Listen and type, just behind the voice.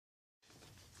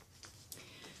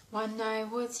When I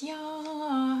was young,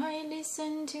 I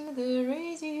listened to the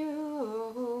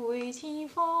radio, waiting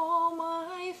for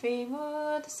my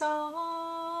favorite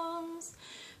songs.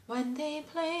 When they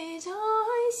played,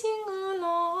 I sing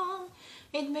along,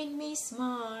 it made me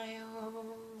smile.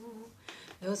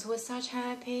 Those were such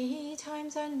happy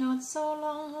times and not so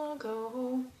long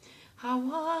ago. How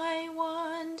I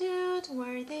wondered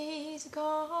where they'd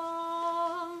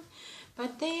gone.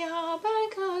 But they are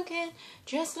back again,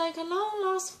 just like a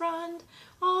long-lost friend.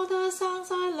 All the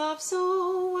songs I love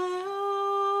so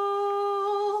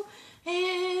well.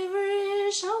 Every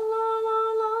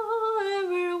sha-la-la-la,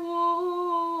 every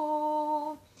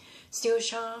woe still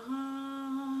shines.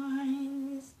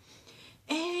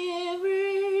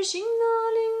 Every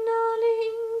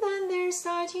shing-a-ling-a-ling, then they're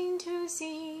starting to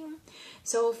sing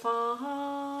so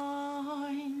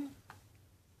fine.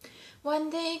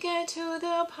 When they get to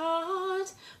the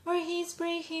part where he's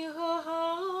breaking her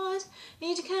heart,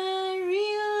 it can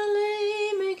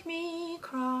really make me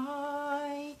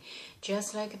cry.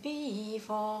 Just like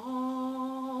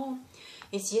before,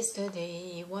 it's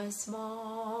yesterday once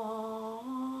more.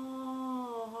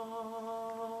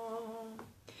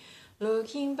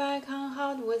 Looking back on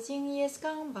how it was in years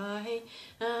gone by,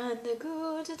 and the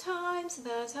good times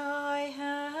that I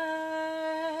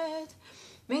had,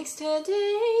 makes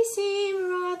today seem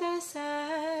rather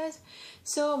sad.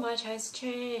 So much has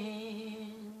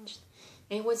changed.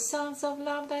 It was songs of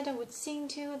love that I would sing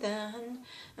to then,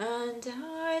 and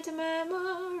I'd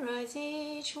memorize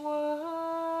each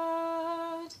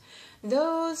word.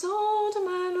 Those old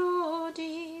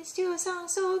melodies still sound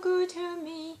so good to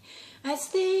me as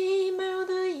they melt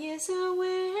the years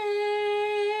away.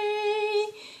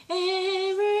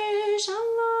 Every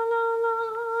sha-la-la-la,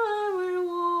 every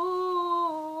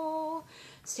woe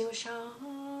still shines.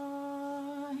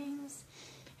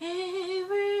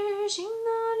 Every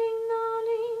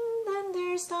shing-a-ling-a-ling, then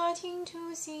they're starting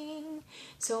to sing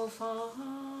so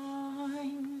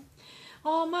fine.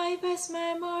 All my best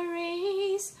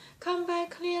memories come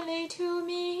back clearly to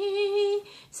me.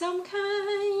 Some can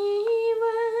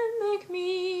even make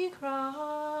me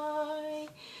cry.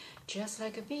 Just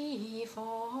like before,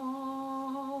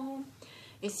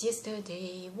 it's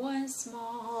yesterday once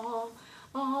more.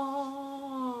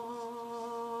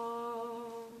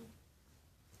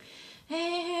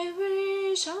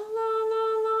 Every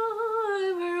sha-la-la-la,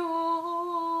 every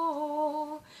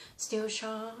woe still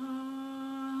shines.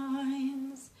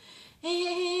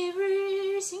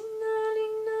 Every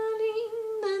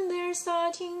sing-a-ling-a-ling, then they're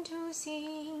starting to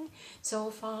sing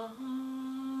so fine.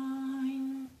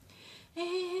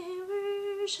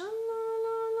 Every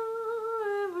sha-la-la-la,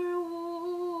 every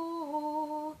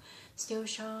woe still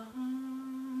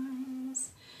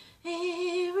shines.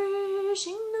 Every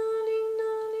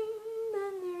shing-a-ling-a-ling,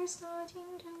 then they're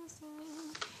starting to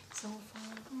sing so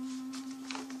fine.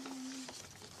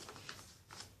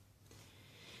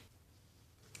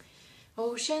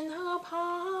 Ocean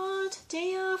apart,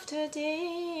 day after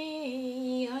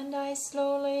day, and I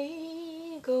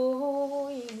slowly go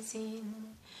in.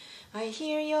 I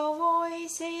hear your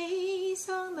voices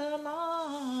on the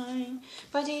line,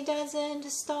 but it doesn't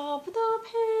stop the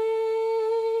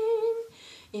pain.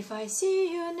 If I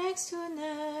see you next to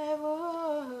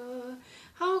never,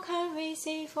 how can we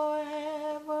say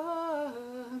forever?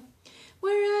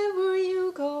 Wherever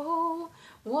you go,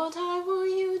 whatever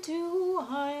you do,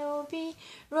 I'll be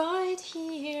right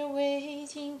here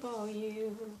waiting for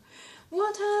you.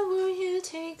 Whatever it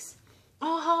takes,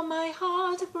 or how my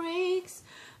heart breaks,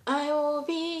 I will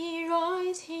be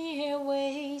right here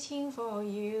waiting for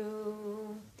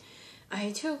you.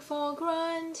 I took for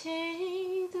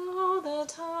granted all the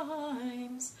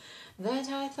times that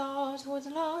I thought would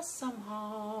last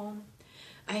somehow.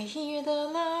 I hear the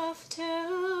laughter,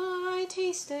 I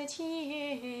taste the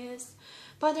tears,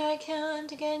 but I can't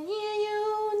get near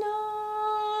you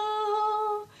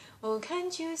now. Oh,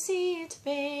 can't you see it,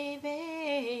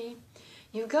 baby?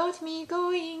 You got me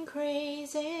going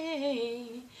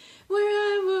crazy.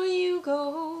 Wherever you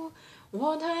go,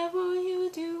 whatever you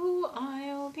do,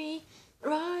 I'll be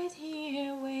right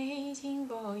here waiting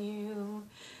for you.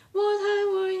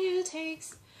 Whatever it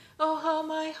takes, oh how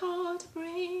my heart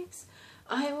breaks,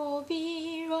 I will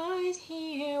be right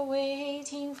here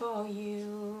waiting for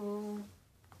you.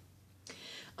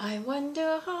 I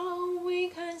wonder how we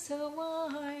can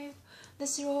survive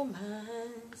this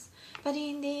romance, but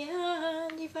in the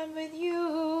end, if I'm with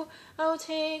you, I'll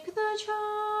take the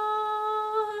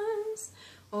chance.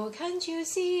 Oh, can't you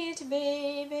see it,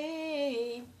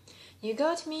 baby? You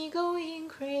got me going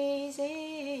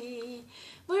crazy.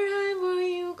 Wherever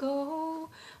you go,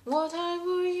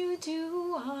 whatever you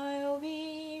do, I'll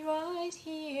be right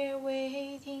here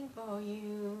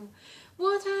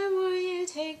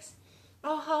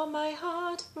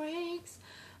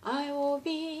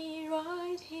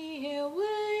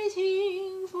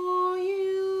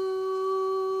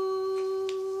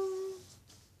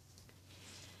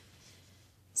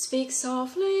Speak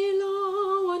softly,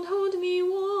 love, and hold me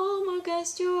warm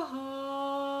against your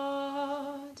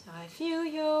heart. I feel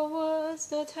your words,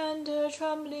 the tender,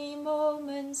 trembling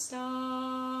moments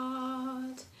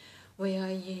start. We are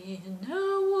in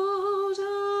a world,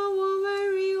 our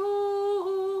very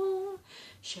own,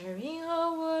 sharing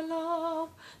our love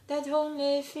that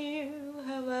only few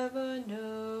have ever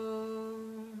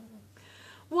known.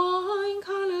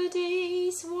 Wine-colored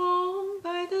days warmed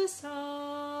by the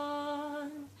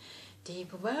sun,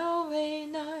 deep velvet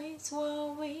nights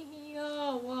while we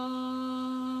are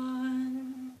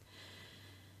one.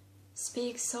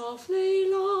 Speak softly,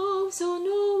 love, so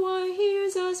no one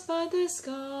hears us but the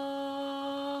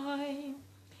sky.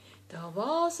 The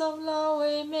vows of love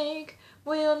we make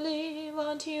will live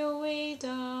until we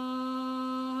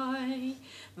die.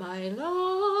 My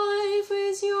life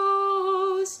is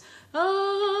yours,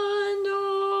 and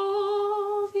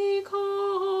all because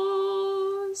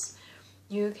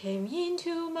you came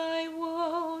into my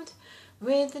world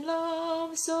with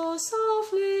love so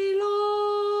softly,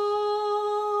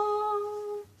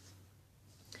 Lord.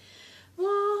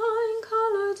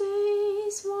 Wine-colored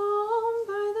days warmed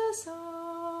by the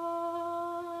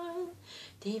sun,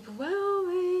 deep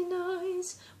velvet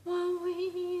nights while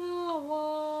we are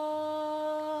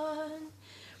one.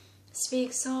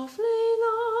 Speak softly,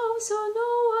 love, so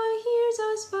no one hears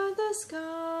us but the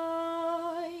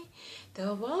sky.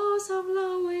 The vows of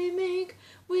love we make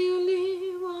will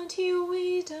live until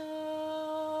we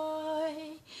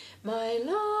die. My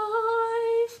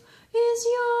life is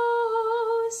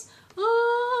yours,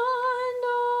 and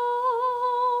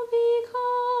all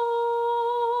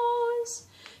because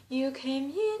you came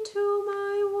into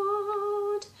my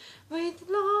world with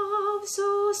love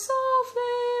so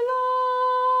softly, Lord.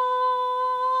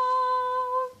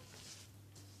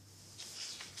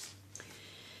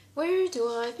 Where do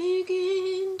I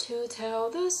begin to tell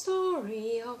the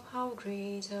story of how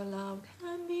great a love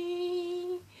can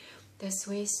be? The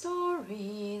sweet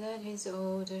story that is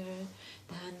older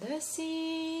than the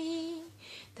sea.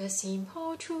 The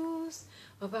simple truth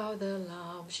about the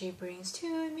love she brings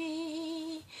to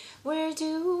me. Where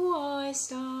do I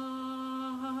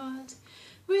start?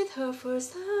 With her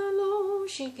first hello,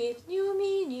 she gives new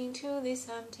meaning to this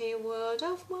empty world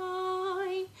of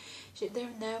mine. Should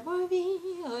there never be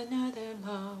another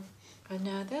love,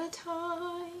 another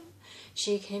time?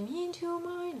 She came into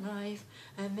my life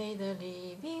and made the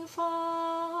living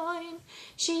fine.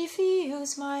 She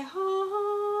fills my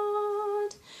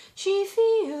heart, she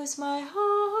fills my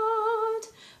heart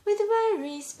with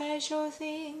very special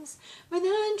things, with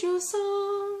angel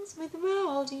songs, with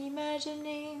wild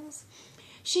imaginings.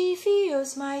 She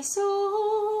fills my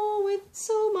soul with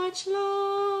so much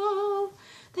love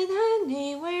that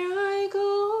anywhere I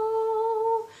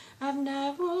go, I'm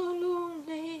never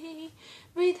lonely.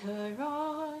 With her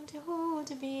on,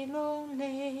 who'd be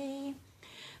lonely?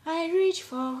 I reach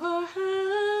for her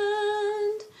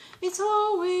hand, it's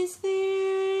always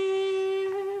there.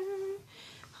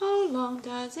 How long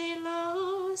does it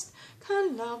last?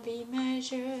 Can love be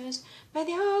measured by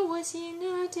the hours in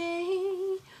a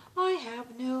day? I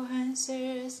have no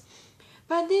answers,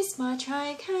 but this much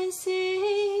I can say.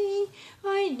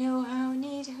 I know I'll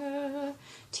need her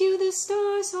till the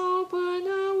stars all burn.